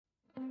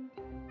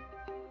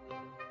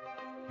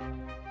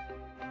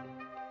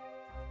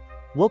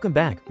Welcome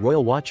back,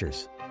 Royal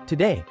Watchers.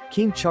 Today,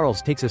 King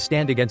Charles takes a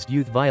stand against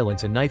youth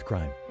violence and knife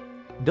crime.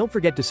 Don't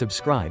forget to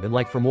subscribe and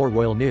like for more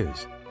royal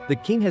news. The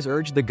King has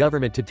urged the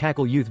government to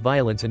tackle youth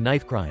violence and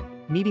knife crime,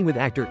 meeting with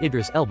actor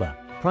Idris Elba,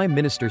 Prime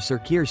Minister Sir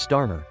Keir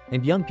Starmer,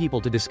 and young people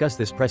to discuss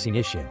this pressing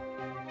issue.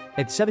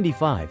 At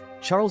 75,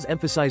 Charles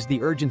emphasized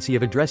the urgency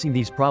of addressing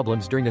these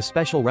problems during a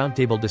special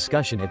roundtable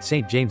discussion at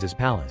St. James's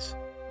Palace.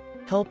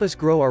 Help us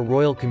grow our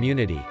royal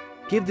community.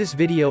 Give this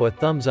video a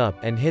thumbs up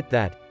and hit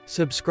that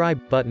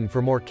subscribe button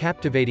for more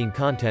captivating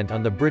content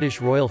on the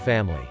British royal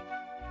family.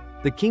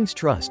 The King's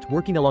Trust,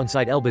 working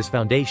alongside Elba's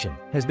Foundation,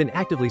 has been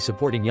actively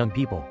supporting young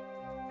people.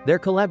 Their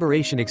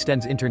collaboration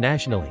extends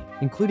internationally,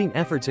 including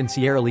efforts in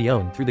Sierra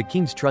Leone through the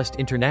King's Trust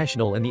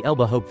International and the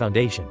Elba Hope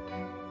Foundation.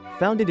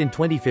 Founded in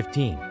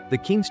 2015, the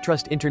King's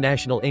Trust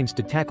International aims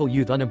to tackle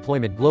youth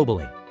unemployment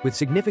globally, with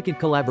significant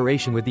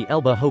collaboration with the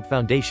Elba Hope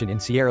Foundation in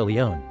Sierra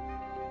Leone.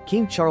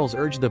 King Charles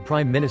urged the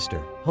Prime Minister,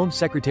 Home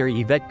Secretary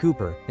Yvette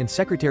Cooper, and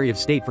Secretary of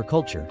State for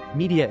Culture,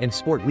 Media and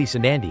Sport Lisa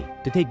Nandy,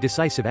 to take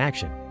decisive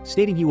action,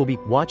 stating he will be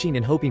watching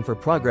and hoping for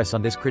progress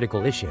on this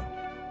critical issue.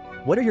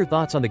 What are your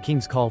thoughts on the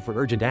King's call for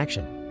urgent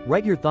action?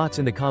 Write your thoughts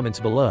in the comments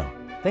below.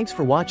 Thanks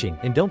for watching,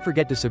 and don't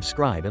forget to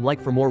subscribe and like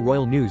for more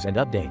royal news and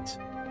updates.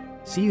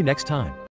 See you next time.